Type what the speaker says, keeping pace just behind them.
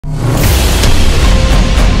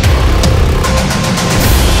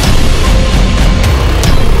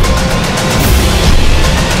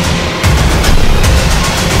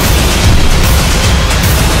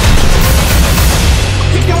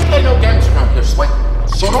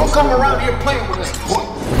So don't come around here playing with us, boy.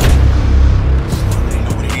 You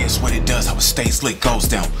know what it is, what it does, how it stays slick goes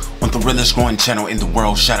down. On the realest growing channel in the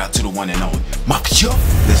world, shout out to the one and only Mafia.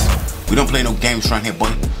 Listen, we don't play no games around here,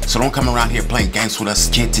 boy. So don't come around here playing games with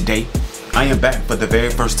us, kid. Today, I am back for the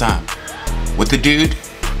very first time with the dude,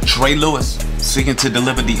 Trey Lewis, seeking to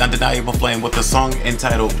deliver the undeniable flame with a song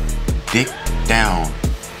entitled Dick Down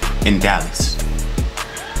in Dallas.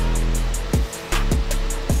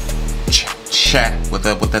 Chat with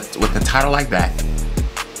a title like that,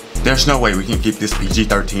 there's no way we can keep this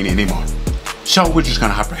PG-13 anymore. So we're just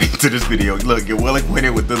gonna hop right into this video. Look, get well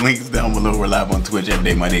acquainted with the links down below. We're live on Twitch every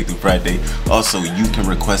day, Monday through Friday. Also, you can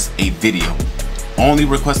request a video. Only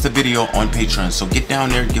request a video on Patreon. So get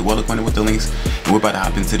down there, get well acquainted with the links, and we're about to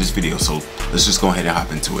hop into this video. So let's just go ahead and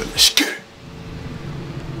hop into it. Let's get it.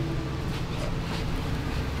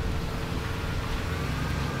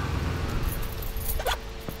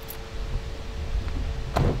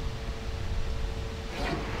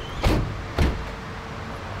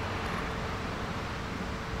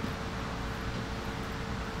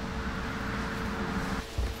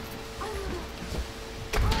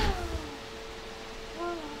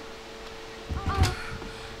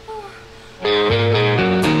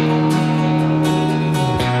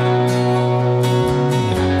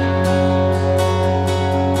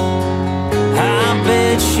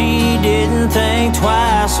 Think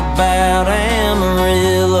twice about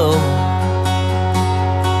Amarillo,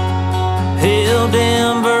 Hill,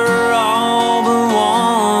 Denver, all but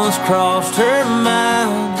once crossed her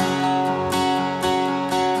mind.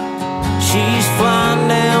 She's flying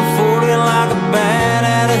down 40 like a bat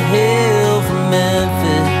out of hell from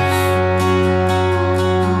Memphis.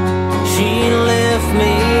 She left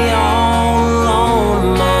me all alone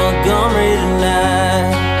in Montgomery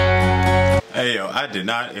tonight. Hey yo, I did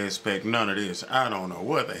not expect none of this. I don't know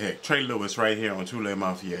what the heck. Trey Lewis right here on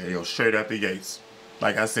TooLITMafia. Yo, straight out the gates.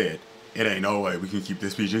 Like I said, it ain't no way we can keep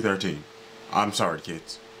this PG-13. I'm sorry,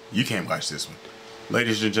 kids. You can't watch this one.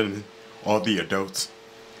 Ladies and gentlemen, all the adults,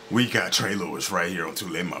 we got Trey Lewis right here on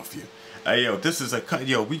TooLITMafia. Hey yo, this is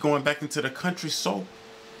we going back into the country soul.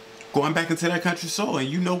 Going back into that country soul, and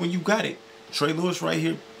you know when you got it. Trey Lewis right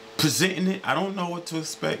here presenting it. I don't know what to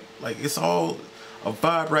expect. Like, it's all a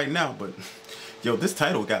vibe right now, but yo, this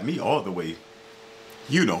title got me all the way.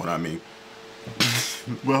 You know what I mean.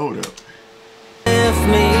 Well, hold up. Left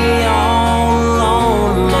me all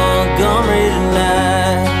alone in Montgomery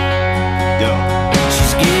tonight. Yo.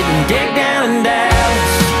 She's getting dick down in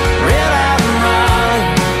Dallas, real out in Raleigh,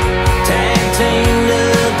 tag teamed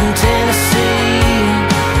up in Tennessee,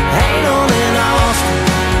 ain't on in Austin,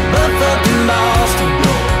 but fucking Boston,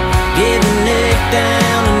 giving dick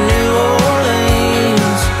down in New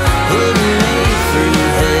Orleans, putting me through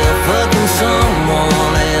hell, fucking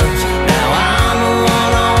someone else. Now I'm the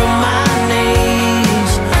one on my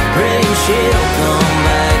knees, praying she'll come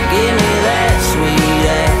back, give me that sweet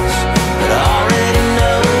ass, but I already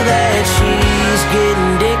know that she's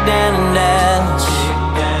getting dick down in Dallas. Dick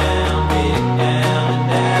down in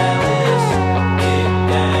Dallas. Dick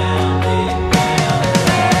down in Dallas.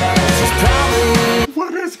 She's probably...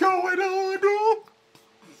 What is going on, dude?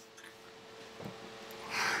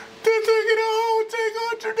 They're taking a whole thing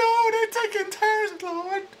on your dog. They're taking turns,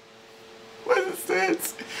 Lord. What is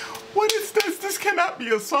this? What is this? This cannot be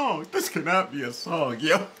a song. This cannot be a song,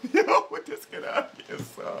 yo. Yo, this cannot be a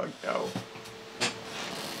song, yo.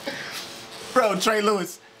 Bro, Trey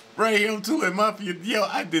Lewis, right here on TooLITMafia. Yo,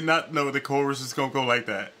 I did not know the chorus was gonna go like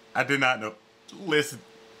that. I did not know. Listen.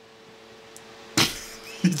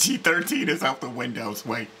 G13 is out the window,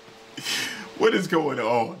 wait. What is going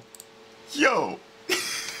on? Yo.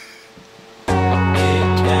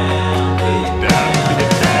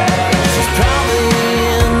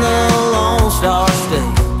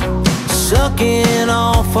 Sucking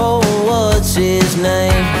off, oh, what's his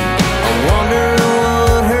name? I wonder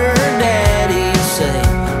what her daddy'd say.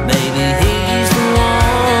 Maybe he's the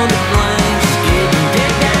one to blame. She's getting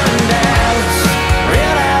dick down in Dallas,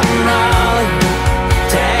 real out in Raleigh,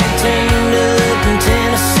 tag teamed up in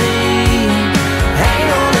Tennessee, ain't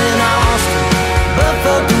on in Austin, but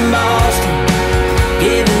fucking Boston,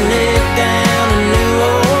 giving dick down in New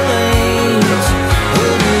Orleans,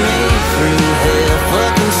 putting me through hell,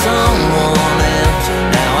 fucking someone.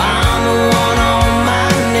 Now I'm the one on my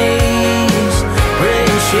knees,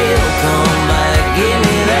 praying she'll come back, give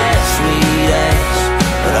me that sweet ass,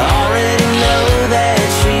 but I already know that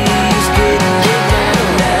she's getting dick down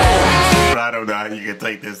in Dallas. I don't know how you can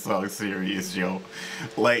take this song serious, yo.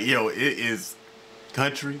 Like, yo, it is,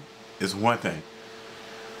 country is one thing,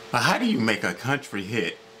 but how do you make a country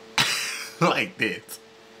hit like this?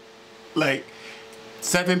 Like,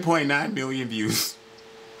 7.9 million views.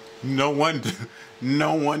 No wonder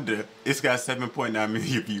it's got 7.9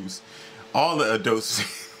 million views. All the adults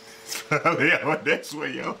probably on this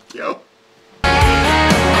way, yo.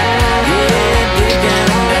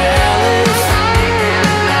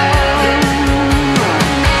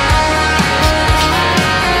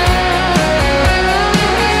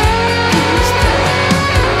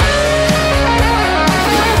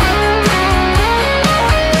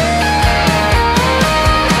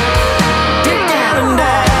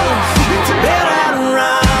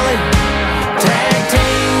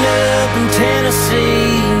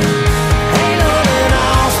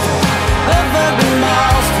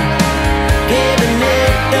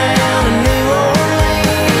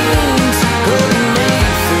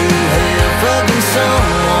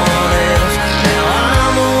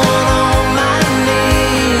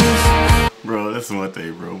 One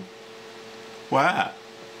thing, bro. Why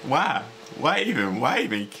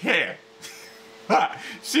even care?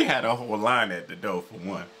 She had a whole line at the door for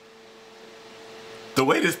one. The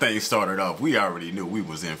way this thing started off, we already knew we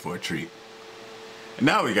was in for a treat. And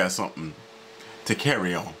now we got something to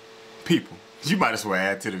carry on. People, you might as well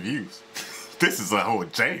add to the views. This is a whole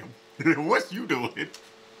jam. What you doing? She'll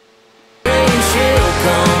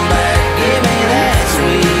come back, give me that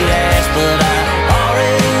sweet ass, but I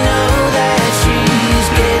already know that she's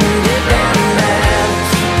getting dipped down in Dallas.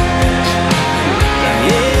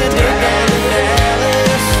 Yeah, dipped down in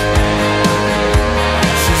Dallas.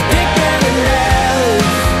 She's dipped down in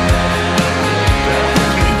Dallas.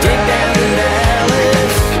 Dipped down in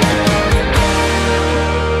Dallas.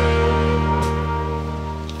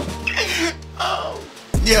 Oh,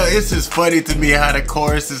 yo, it's just funny to me how the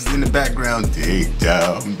chorus is in the background. Dig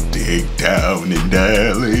down in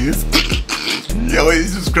Dallas. Yo,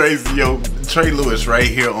 it's just crazy, yo. Trey Lewis right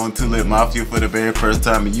here on TooLITMafia for the very first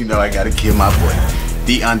time, and you know I gotta kill my boy,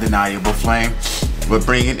 The Undeniable Flame. We're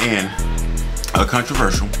bringing in a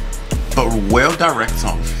controversial but well-directed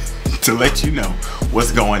song to let you know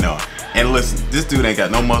what's going on. And listen, this dude ain't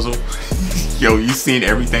got no muzzle. Yo, you seen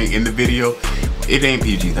everything in the video. It ain't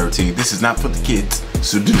PG-13. This is not for the kids,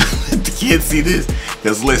 so do not let the kids see this.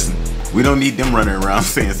 Cause listen, we don't need them running around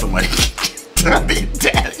saying somebody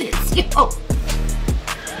that is, yo.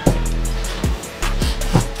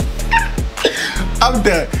 I'm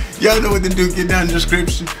done. Y'all know what to do. Get down in the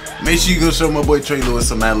description. Make sure you go show my boy Trey Lewis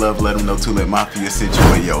some mad love. Let him know TooLITMafia sent you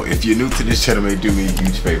away. Yo, if you're new to this channel, man, do me a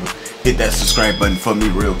huge favor. Hit that subscribe button for me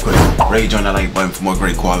real quick. Rage on that like button for more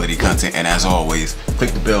great quality content. And as always,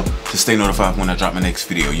 click the bell to stay notified when I drop my next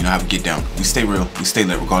video. You know how we get down. We stay real. We stay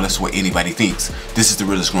lit regardless of what anybody thinks. This is the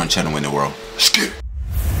realest growing channel in the world. Skip.